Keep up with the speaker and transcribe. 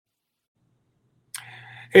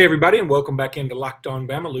Hey, everybody, and welcome back into Locked On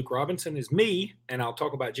Bama. Luke Robinson is me, and I'll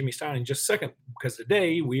talk about Jimmy Stein in just a second because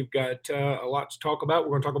today we've got a lot to talk about.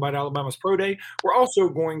 We're going to talk about Alabama's Pro Day. We're also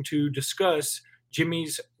going to discuss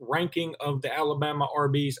Jimmy's ranking of the Alabama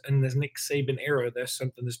RBs in the Nick Saban era. That's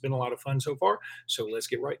something that's been a lot of fun so far, so let's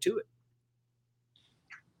get right to it.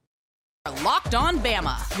 Locked On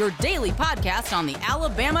Bama, your daily podcast on the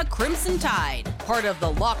Alabama Crimson Tide. Part of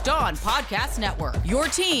the Locked On Podcast Network, your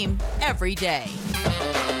team every day.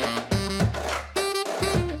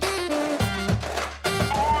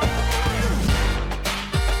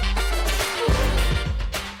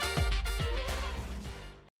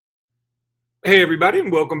 Hey, everybody,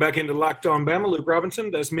 and welcome back into Locked On Bama. Luke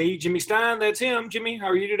Robinson, that's me. Jimmy Stein, that's him. Jimmy, how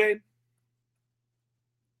are you today?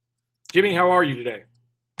 Jimmy, how are you today?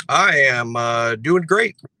 I am doing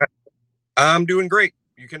great. I'm doing great.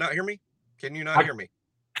 You cannot hear me? Can you not hear me?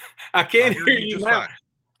 I can't hear you now. Fine.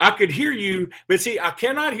 I could hear you, but see, I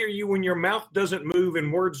cannot hear you when your mouth doesn't move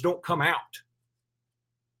and words don't come out.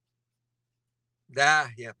 Yeah.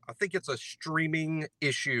 I think it's a streaming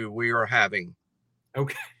issue we are having.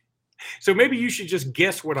 Okay. So maybe you should just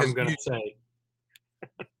guess what I'm going to say.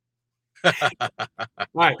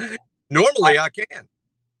 Right. Normally I can.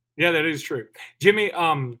 Yeah, that is true. Jimmy,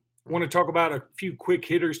 want to talk about a few quick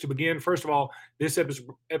hitters to begin. First of all, this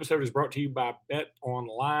episode is brought to you by Bet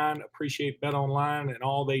Online. Appreciate Bet Online and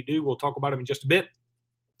all they do. We'll talk about them in just a bit.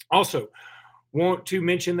 Also, want to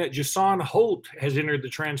mention that Jason Holt has entered the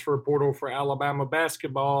transfer portal for Alabama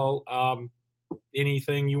basketball.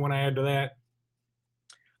 Anything you want to add to that?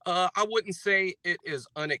 I wouldn't say it is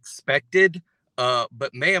unexpected.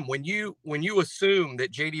 But man, when you assume that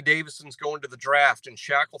J.D. Davison's going to the draft and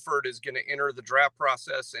Shackelford is going to enter the draft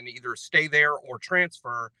process and either stay there or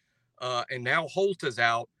transfer, and now Holt is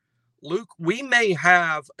out, Luke, we may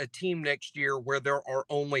have a team next year where there are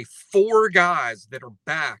only 4 guys that are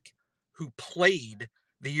back who played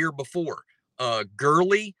the year before.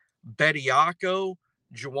 Gurley, Bediako,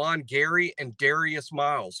 Juwan Gary, and Darius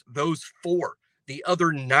Miles. Those 4. The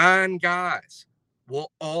other 9 guys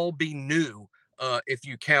will all be new. If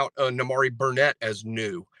you count Namari Burnett as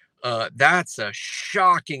new. That's a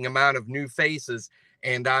shocking amount of new faces.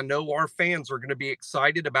 And I know our fans are going to be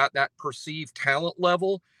excited about that perceived talent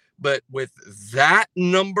level. But with that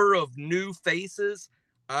number of new faces,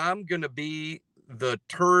 I'm going to be the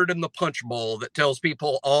turd in the punch bowl that tells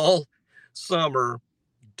people all summer,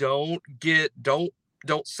 don't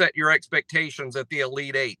set your expectations at the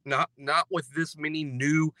Elite 8. Not with this many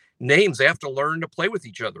new names. They have to learn to play with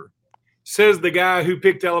each other. Says the guy who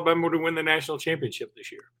picked Alabama to win the national championship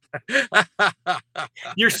this year.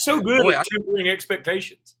 You're so good at tempering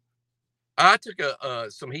expectations. I took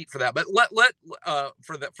some heat for that, but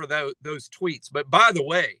for those tweets. But by the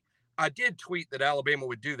way, I did tweet that Alabama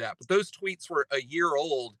would do that, but those tweets were a year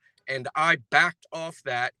old, and I backed off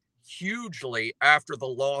that hugely after the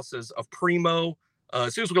losses of Primo.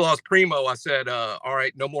 As soon as we lost Primo, I said, all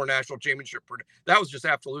right, no more national championship. That was just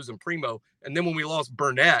after losing Primo. And then when we lost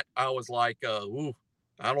Burnett, I was like,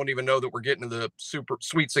 I don't even know that we're getting to the super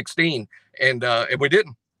Sweet 16. And we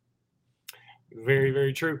didn't. Very,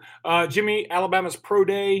 very true. Jimmy, Alabama's Pro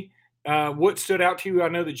Day. What stood out to you? I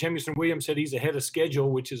know that Jamison Williams said he's ahead of schedule,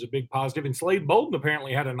 which is a big positive. And Slade Bolden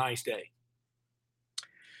apparently had a nice day.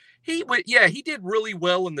 He did really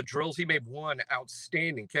well in the drills. He made one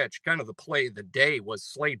outstanding catch. Kind of the play of the day was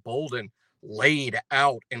Slade Bolden laid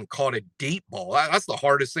out and caught a deep ball. That's the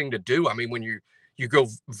hardest thing to do. I mean, when you go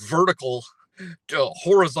vertical,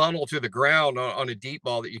 horizontal to the ground on a deep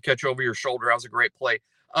ball that you catch over your shoulder, that was a great play.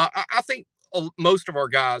 I think most of our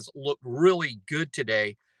guys looked really good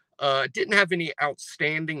today. Didn't have any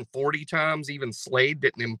outstanding 40 times. Even Slade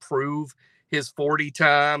didn't improve his 40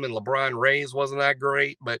 time, and LeBron Reyes wasn't that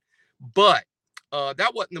great, but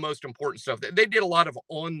that wasn't the most important stuff. They did a lot of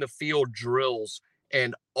on the field drills,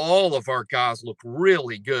 and all of our guys looked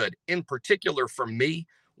really good. In particular for me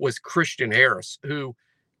was Christian Harris, who,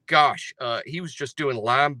 he was just doing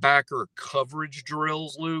linebacker coverage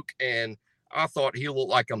drills, Luke, and I thought he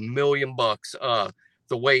looked like $1 million.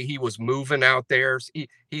 The way he was moving out there,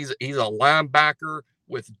 he's a linebacker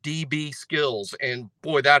with DB skills. And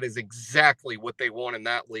boy, that is exactly what they want in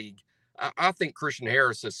that league. I think Christian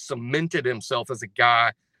Harris has cemented himself as a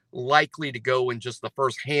guy likely to go in just the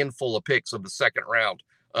first handful of picks of the second round.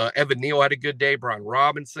 Evan Neal had a good day. Brian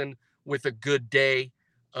Robinson with a good day.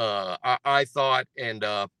 I thought, and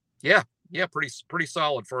pretty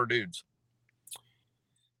solid for our dudes.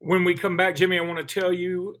 When we come back, Jimmy, I want to tell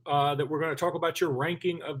you that we're going to talk about your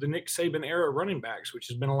ranking of the Nick Saban era running backs, which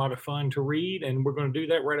has been a lot of fun to read. And we're going to do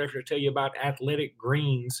that right after I tell you about Athletic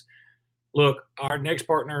Greens. Look, our next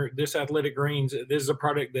partner, this Athletic Greens, this is a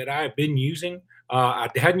product that I have been using. I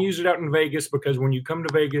hadn't used it out in Vegas because when you come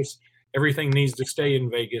to Vegas, everything needs to stay in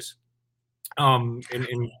Vegas. And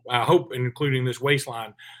I hope including this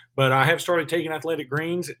waistline. But I have started taking Athletic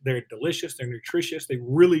Greens. They're delicious. They're nutritious. They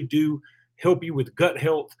really do help you with gut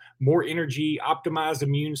health, more energy, optimized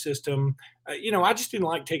immune system. I just didn't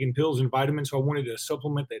like taking pills and vitamins, so I wanted a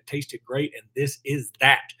supplement that tasted great, and this is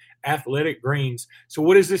that. Athletic Greens. So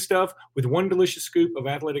what is this stuff? With one delicious scoop of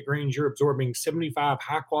Athletic Greens, you're absorbing 75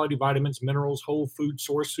 high-quality vitamins, minerals, whole food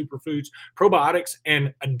source superfoods, probiotics,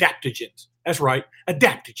 and adaptogens. That's right,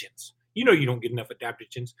 adaptogens. You don't get enough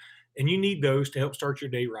adaptogens, and you need those to help start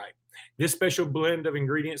your day right. This special blend of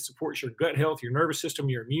ingredients supports your gut health, your nervous system,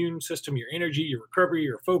 your immune system, your energy, your recovery,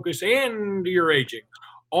 your focus, and your aging.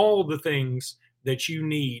 All the things that you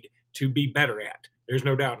need to be better at. There's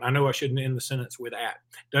no doubt. And I know I shouldn't end the sentence with "at."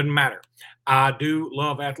 Doesn't matter. I do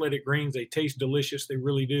love Athletic Greens. They taste delicious. They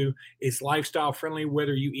really do. It's lifestyle friendly,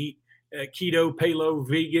 whether you eat keto, paleo,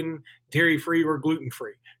 vegan, dairy-free, or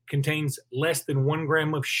gluten-free. Contains less than 1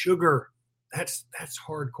 gram of sugar. That's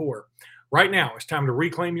hardcore. Right now, it's time to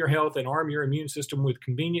reclaim your health and arm your immune system with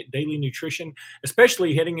convenient daily nutrition,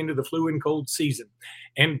 especially heading into the flu and cold season.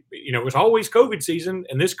 And, it's always COVID season,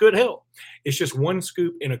 and this could help. It's just 1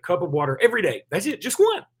 scoop in a cup of water every day. That's it, just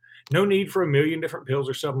 1. No need for a million different pills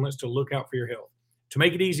or supplements to look out for your health. To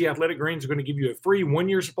make it easy, Athletic Greens are going to give you a free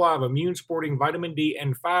 1-year supply of immune-supporting vitamin D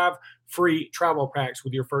and 5 free travel packs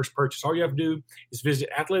with your first purchase. All you have to do is visit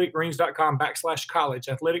athleticgreens.com/college,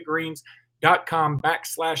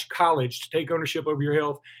 athleticgreens.com/college to take ownership over your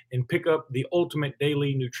health and pick up the ultimate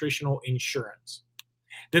daily nutritional insurance.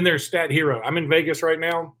 Then there's Stat Hero. I'm in Vegas right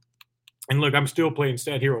now. And look, I'm still playing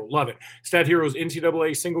Stat Hero. Love it. Stat Hero's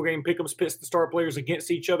NCAA single game pickups pits the star players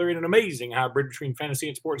against each other in an amazing hybrid between fantasy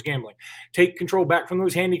and sports gambling. Take control back from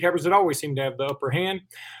those handicappers that always seem to have the upper hand.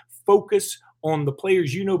 Focus on the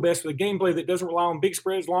players you know best with a gameplay that doesn't rely on big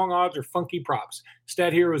spreads, long odds, or funky props.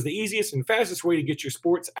 Stat Hero is the easiest and fastest way to get your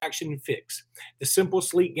sports action fix. The simple,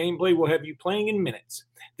 sleek gameplay will have you playing in minutes.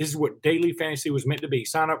 This is what daily fantasy was meant to be.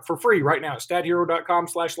 Sign up for free right now at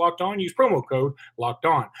stathero.com/lockedon. Use promo code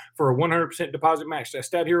LOCKEDON for a 100% deposit match. That's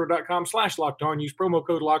stathero.com/lockedon. Use promo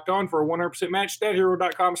code LOCKEDON for a 100% match.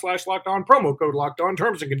 Stathero.com/lockedon. Promo code LOCKEDON.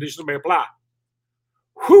 Terms and conditions may apply.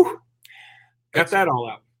 Whew. Got that all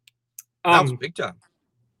out. That was big time.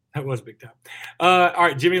 That was big time. All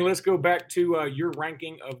right, Jimmy, let's go back to your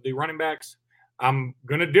ranking of the running backs. I'm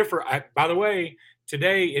going to differ. By the way,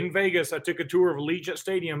 today in Vegas, I took a tour of Allegiant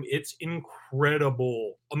Stadium. It's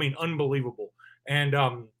incredible. I mean, unbelievable. And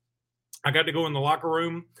I got to go in the locker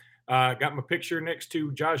room. Got my picture next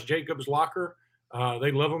to Josh Jacobs' locker.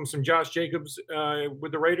 They love him some Josh Jacobs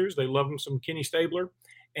with the Raiders. They love him some Kenny Stabler.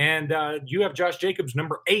 And you have Josh Jacobs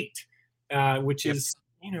number 8, which is,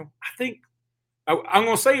 I think I'm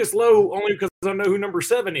going to say it's low only because I know who number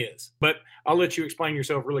 7 is. But I'll let you explain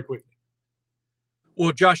yourself really quickly.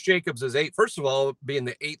 Well, Josh Jacobs is 8. First of all, being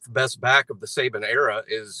the 8th best back of the Saban era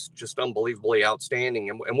is just unbelievably outstanding.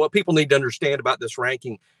 And what people need to understand about this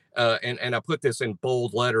ranking, and I put this in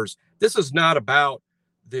bold letters, this is not about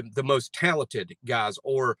the most talented guys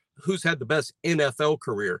or who's had the best NFL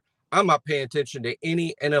career. I'm not paying attention to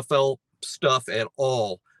any NFL stuff at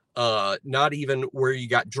all. Not even where you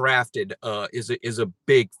got drafted is a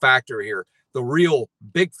big factor here. The real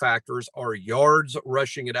big factors are yards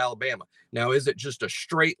rushing at Alabama. Now, is it just a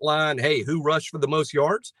straight line? Hey, who rushed for the most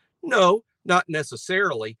yards? No, not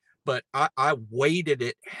necessarily, but I weighted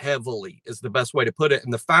it heavily is the best way to put it.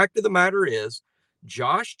 And the fact of the matter is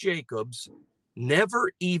Josh Jacobs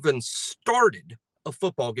never even started a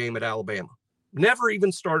football game at Alabama, never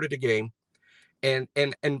even started a game. And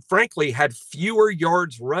frankly, had fewer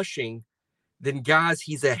yards rushing than guys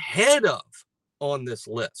he's ahead of on this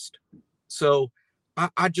list. So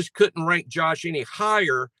I just couldn't rank Josh any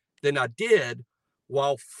higher than I did,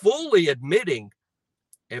 while fully admitting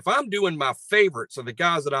if I'm doing my favorites of the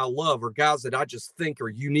guys that I love or guys that I just think are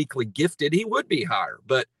uniquely gifted, he would be higher.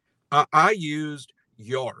 But I used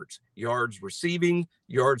yards receiving,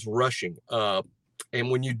 yards rushing.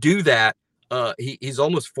 And when you do that, he's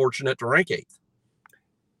almost fortunate to rank 8th.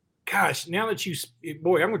 Gosh, now that I'm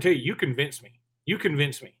going to tell you, you convinced me.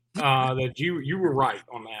 That you were right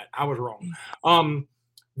on that. I was wrong.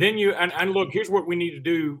 Then and look, here's what we need to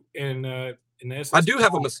do in essence. I do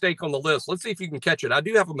have a mistake on the list. Let's see if you can catch it. I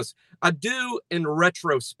do in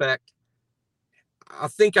retrospect. I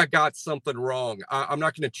think I got something wrong. I'm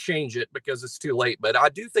not going to change it because it's too late, but I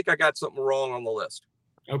do think I got something wrong on the list.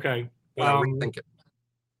 Okay. I rethink it.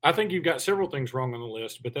 I think you've got several things wrong on the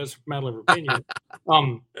list, but that's a matter of opinion.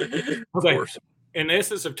 Of course. in the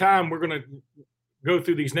essence of time, we're going to go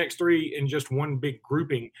through these next three in just one big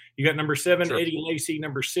grouping. You got number 7, Sure. Eddie Lacy,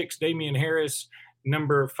 number 6, Damian Harris,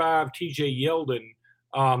 number 5, TJ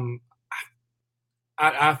Yeldon.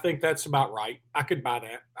 I think that's about right. I could buy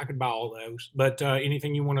that. I could buy all those. But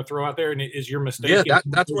anything you want to throw out there, and is your mistake? Yeah,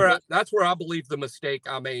 that's where I believe the mistake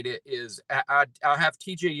I made it is. I have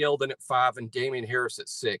TJ Yeldon at 5 and Damian Harris at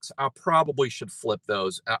 6. I probably should flip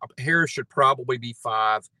those. Harris should probably be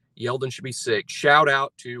 5. Yeldon should be 6. Shout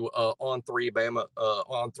out to On3 Bama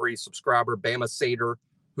On3 subscriber Bama Sater,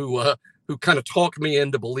 who kind of talked me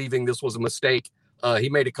into believing this was a mistake. He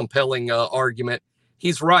made a compelling argument.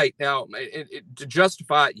 He's right. Now, to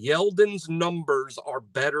justify it, Yeldon's numbers are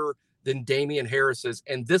better than Damian Harris's.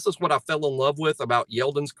 And this is what I fell in love with about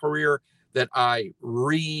Yeldon's career, that I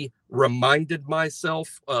reminded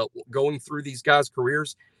myself going through these guys'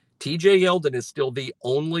 careers. TJ Yeldon is still the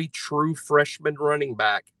only true freshman running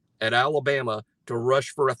back at Alabama to rush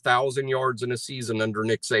for 1,000 yards in a season under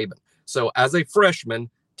Nick Saban. So as a freshman,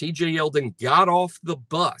 TJ Yeldon got off the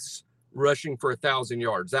bus rushing for 1,000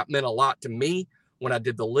 yards. That meant a lot to me. When I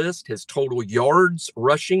did the list, his total yards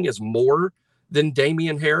rushing is more than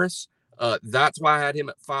Damian Harris. That's why I had him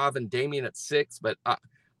at 5 and Damian at 6. But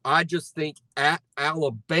I just think at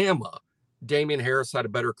Alabama, Damian Harris had a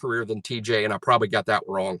better career than TJ, and I probably got that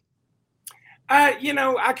wrong.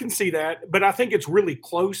 I can see that, but I think it's really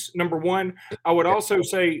close. Number one, I would also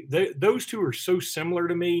say those two are so similar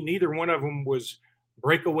to me. Neither one of them was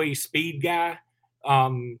breakaway speed guy.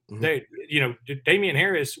 Damian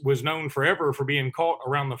Harris was known forever for being caught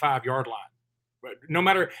around the 5-yard line. But no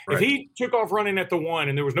matter if he took off running at the 1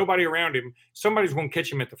 and there was nobody around him, somebody's going to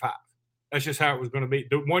catch him at the 5. That's just how it was going to be.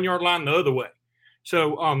 The 1-yard line the other way.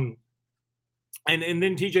 So, and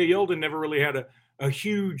then TJ Yeldon never really had a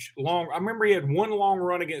huge long. I remember he had one long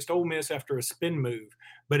run against Ole Miss after a spin move,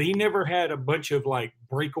 but he never had a bunch of like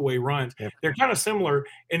breakaway runs. Yep. They're kind of similar.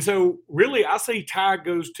 And so really I say tie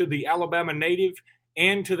goes to the Alabama native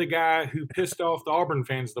and to the guy who pissed off the Auburn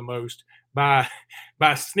fans the most by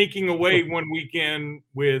sneaking away one weekend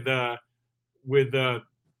with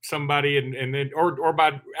somebody and then or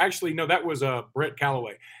by actually no, that was Brett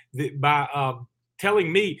Callaway. By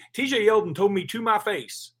telling me, TJ Yeldon told me to my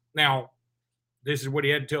face. Now, this is what he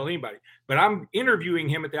had to tell anybody. But I'm interviewing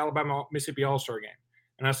him at the Alabama-Mississippi All-Star game.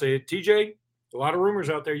 And I said, TJ, a lot of rumors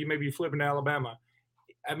out there you may be flipping to Alabama.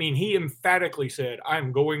 I mean, he emphatically said,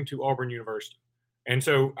 I'm going to Auburn University. And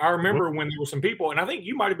so I remember when there were some people, and I think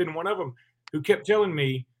you might have been one of them, who kept telling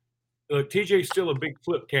me, look, TJ's still a big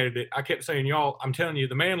flip candidate. I kept saying, y'all, I'm telling you,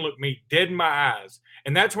 the man looked me dead in my eyes.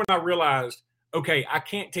 And that's when I realized, okay, I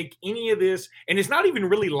can't take any of this. And it's not even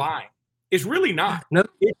really lying. It's really not. No.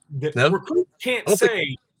 Recruit can't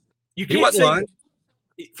say – you can't say lying.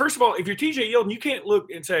 First of all, if you're TJ Yeldon, you can't look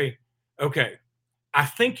and say, okay, I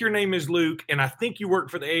think your name is Luke and I think you work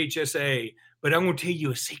for the AHSA, but I'm going to tell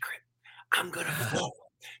you a secret. I'm going to flip.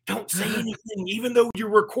 Don't say anything. Even though you're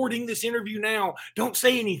recording this interview now, don't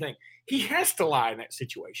say anything. He has to lie in that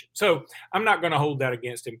situation. So I'm not going to hold that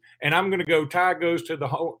against him. And I'm going to go tie goes to the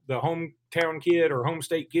hometown kid or home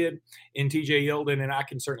state kid in TJ Yeldon, and I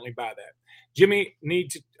can certainly buy that. Jimmy,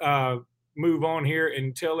 need to move on here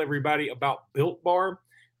and tell everybody about Built Bar.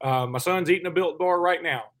 My son's eating a Built Bar right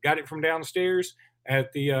now. Got it from downstairs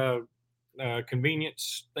at the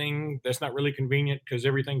convenience thing. That's not really convenient because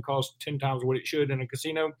everything costs 10 times what it should in a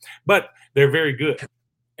casino, but they're very good.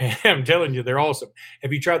 And I'm telling you, they're awesome.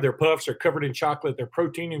 Have you tried their puffs? They're covered in chocolate. They're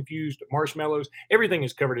protein-infused marshmallows. Everything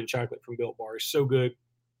is covered in chocolate from Built Bar. It's so good.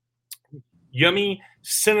 Yummy,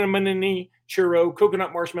 cinnamon-y churro,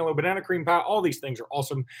 coconut marshmallow, banana cream pie. All these things are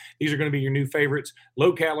awesome. These are going to be your new favorites.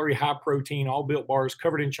 Low calorie, high protein, all Built Bars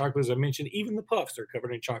covered in chocolate. As I mentioned, even the puffs are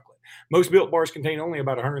covered in chocolate. Most Built Bars contain only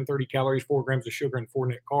about 130 calories, 4 grams of sugar, and 4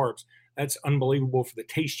 net carbs. That's unbelievable for the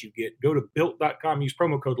taste you get. Go to Built.com, use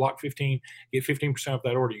promo code LOCK15, get 15% off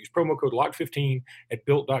that order. Use promo code LOCK15 at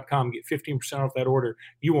Built.com, get 15% off that order.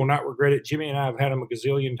 You will not regret it. Jimmy and I have had them a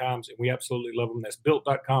gazillion times, and we absolutely love them. That's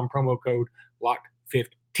Built.com, promo code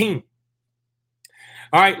LOCK15.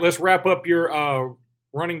 All right, let's wrap up your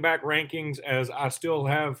running back rankings as I still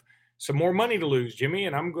have some more money to lose, Jimmy,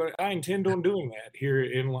 and I intend on doing that here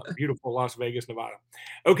in beautiful Las Vegas, Nevada.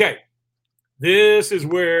 Okay, this is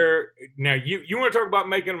where now you want to talk about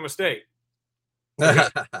making a mistake. Okay.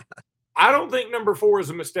 I don't think number 4 is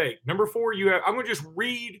a mistake. Number 4, I'm going to just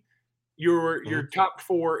read your top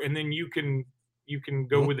 4, and then you can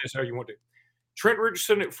go with this how you want to. Trent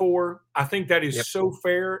Richardson at 4, I think that is so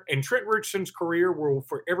fair. And Trent Richardson's career will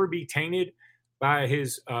forever be tainted by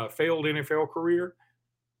his failed NFL career.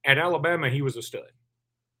 At Alabama, he was a stud.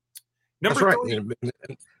 Number 3.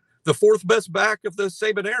 the fourth best back of the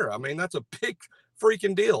Saban era. I mean, that's a big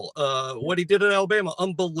freaking deal. What he did at Alabama,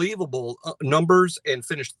 unbelievable numbers, and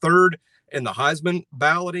finished third in the Heisman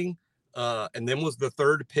balloting. And then was the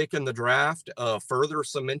third pick in the draft, further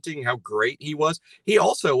cementing how great he was. He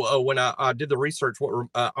also, when I did the research,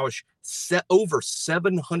 I was set over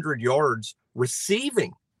 700 yards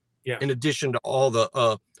receiving, in addition to all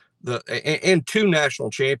and 2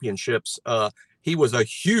 national championships. He was a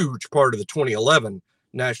huge part of the 2011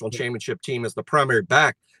 national championship team as the primary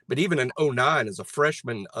back. But even in 2009 as a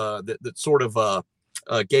freshman, that sort of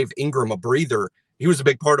gave Ingram a breather. He was a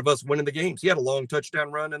big part of us winning the games. He had a long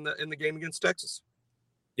touchdown run in the game against Texas.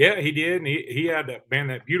 Yeah, he did. And he had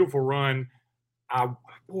that beautiful run.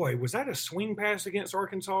 Boy, was that a swing pass against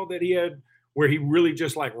Arkansas that he had where he really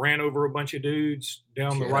just like ran over a bunch of dudes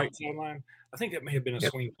down the right sideline? I think that may have been a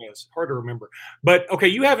swing pass. Hard to remember. But okay,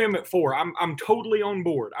 you have him at 4. I'm totally on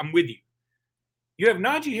board. I'm with you. You have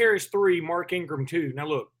Najee Harris 3, Mark Ingram 2. Now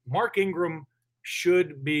look, Mark Ingram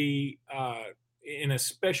should be in a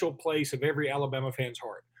special place of every Alabama fan's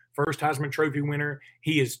heart. First Heisman Trophy winner.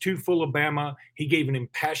 He is too full of Bama. He gave an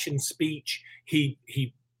impassioned speech. He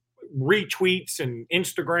retweets and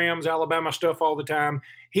Instagrams Alabama stuff all the time.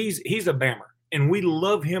 He's a Bammer, and we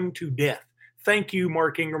love him to death. Thank you,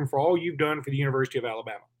 Mark Ingram, for all you've done for the University of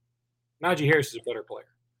Alabama. Najee Harris is a better player.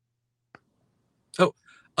 So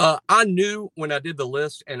I knew when I did the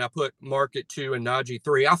list and I put Mark at 2 and Najee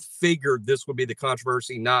 3, I figured this would be the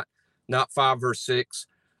controversy, not 5 or 6.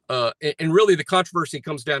 And really the controversy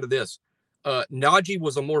comes down to this. Najee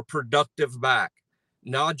was a more productive back.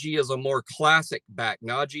 Najee is a more classic back.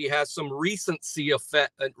 Najee has some recency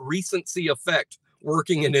effect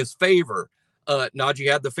working in his favor.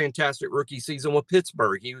 Najee had the fantastic rookie season with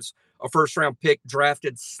Pittsburgh. He was a first-round pick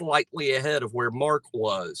drafted slightly ahead of where Mark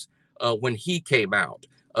was when he came out.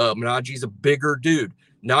 Najee's a bigger dude.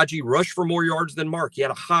 Najee rushed for more yards than Mark. He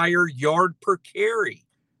had a higher yard per carry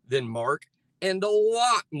than Mark and a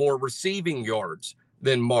lot more receiving yards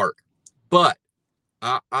than Mark. But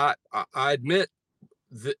I admit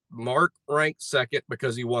that Mark ranked second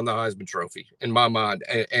because he won the Heisman Trophy in my mind.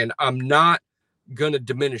 And I'm not going to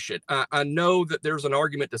diminish it. I know that there's an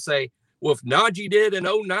argument to say, well, if Najee did in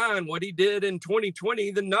 2009 what he did in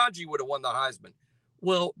 2020, then Najee would have won the Heisman.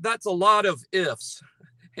 Well, that's a lot of ifs.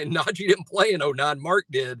 And Najee didn't play in 2009. Mark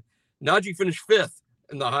did. Najee finished 5th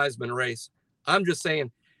in the Heisman race. I'm just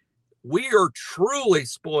saying we are truly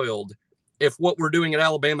spoiled if what we're doing at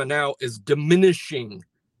Alabama now is diminishing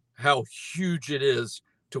how huge it is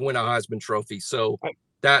to win a Heisman Trophy. So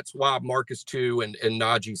that's why Mark is 2 and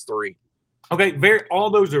Najee's 3. Okay, all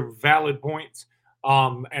those are valid points.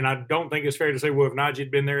 And I don't think it's fair to say, well, if Najee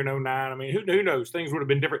had been there in 2009, I mean, who knows? Things would have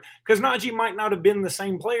been different. Because Najee might not have been the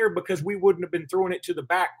same player because we wouldn't have been throwing it to the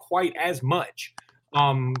back quite as much.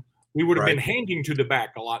 We would have been handing to the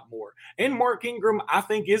back a lot more. And Mark Ingram, I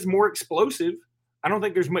think, is more explosive. I don't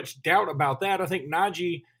think there's much doubt about that. I think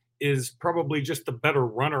Najee is probably just the better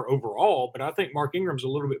runner overall, but I think Mark Ingram's a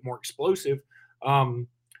little bit more explosive.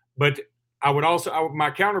 But I would also my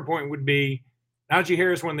counterpoint would be Najee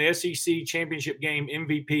Harris won the SEC championship game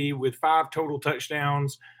MVP with 5 total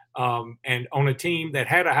touchdowns, and on a team that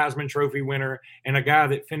had a Heisman Trophy winner and a guy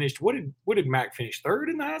that finished. What did Mac finish,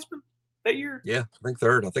 3rd in the Heisman that year? Yeah, I think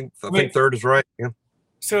 3rd. I think 3rd is right. Yeah.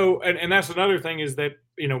 So, and that's another thing is that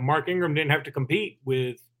Mark Ingram didn't have to compete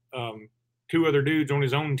with 2 other dudes on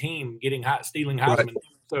his own team stealing Heisman. Right.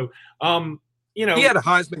 So, he had a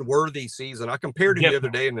Heisman worthy season. I compared him the other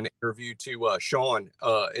day in an interview to Sean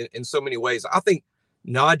in so many ways. I think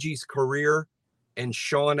Najee's career and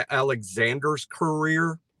Sean Alexander's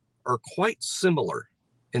career are quite similar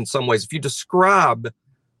in some ways. If you describe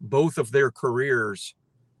both of their careers,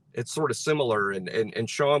 it's sort of similar. And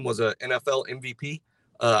Sean was an NFL MVP.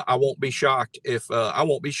 I won't be shocked if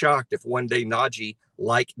one day Najee,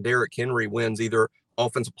 like Derrick Henry, wins either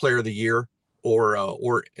Offensive Player of the Year or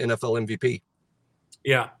NFL MVP.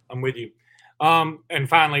 Yeah, I'm with you. And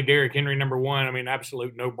finally, Derrick Henry, number 1. I mean,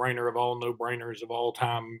 absolute no-brainer of all no-brainers of all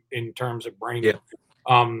time in terms of brain. Yeah.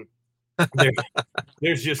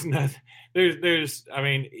 There's just nothing. I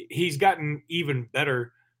mean, he's gotten even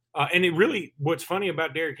better. And what's funny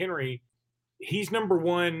about Derrick Henry, he's number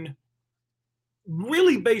 1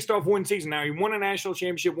 really based off one season. Now, he won a national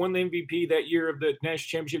championship, won the MVP that year of the national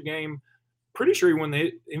championship game. Pretty sure he won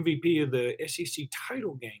the MVP of the SEC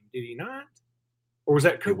title game. Did he not? Or was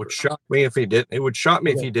that Coker? It would shock me if he didn't. It would shock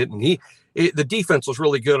me if he didn't. The defense was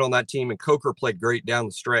really good on that team, and Coker played great down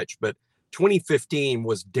the stretch. But 2015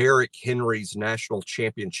 was Derrick Henry's national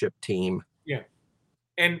championship team. Yeah,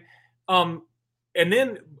 and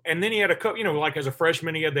then he had a couple. Like as a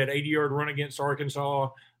freshman, he had that 80-yard run against Arkansas.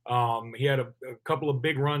 He had a couple of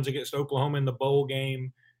big runs against Oklahoma in the bowl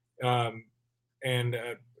game, and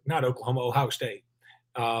not Oklahoma, Ohio State.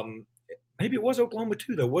 Maybe it was Oklahoma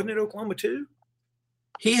too, though. Wasn't it Oklahoma too?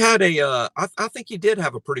 He had I think he did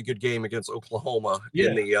have a pretty good game against Oklahoma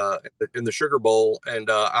in the Sugar Bowl, and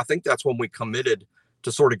I think that's when we committed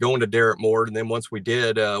to sort of going to Derek Moore, and then once we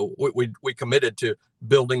did, we committed to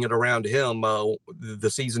building it around him. The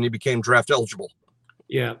season he became draft eligible.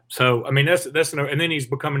 Yeah, so I mean that's and then he's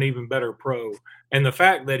become an even better pro, and the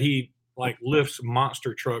fact that he like lifts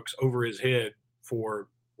monster trucks over his head for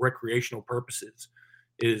recreational purposes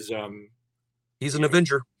is he's an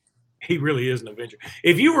Avenger. He really is an Avenger.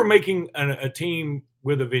 If you were making a team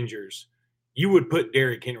with Avengers, you would put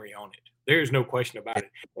Derrick Henry on it. There's no question about it.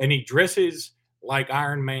 And he dresses like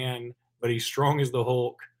Iron Man, but he's strong as the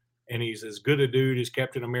Hulk, and he's as good a dude as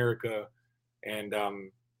Captain America. And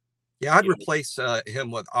yeah, I'd replace him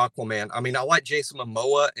with Aquaman. I mean, I like Jason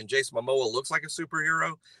Momoa, and Jason Momoa looks like a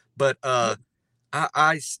superhero, but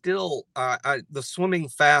I still the swimming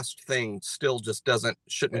fast thing still just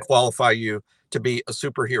shouldn't qualify you to be a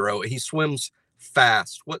superhero. He swims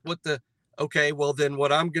fast. Okay, well then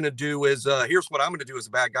what I'm going to do is, here's what I'm going to do as a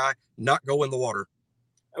bad guy, not go in the water.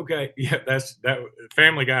 Okay. Yeah. that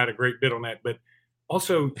Family Guy had a great bit on that, but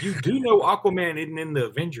also you do know Aquaman isn't in the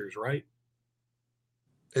Avengers, right?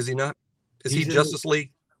 Is he not? Is he Justice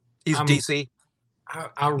League? He's DC.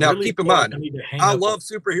 Now really keep in mind, I love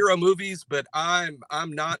superhero movies, but I'm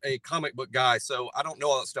not a comic book guy, so I don't know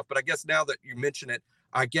all that stuff. But I guess now that you mention it,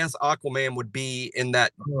 I guess Aquaman would be in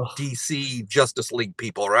that DC Justice League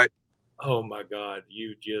people, right? Oh my God,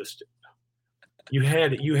 you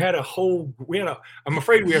had a whole. I'm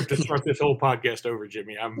afraid we have to start this whole podcast over,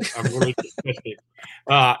 Jimmy. I'm really disgusted.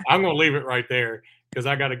 I'm going to leave it right there because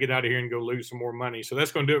I got to get out of here and go lose some more money. So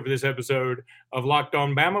that's going to do it for this episode of Locked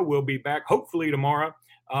On Bama. We'll be back hopefully tomorrow.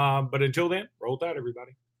 But until then, roll tide,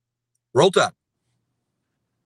 everybody. Roll tide.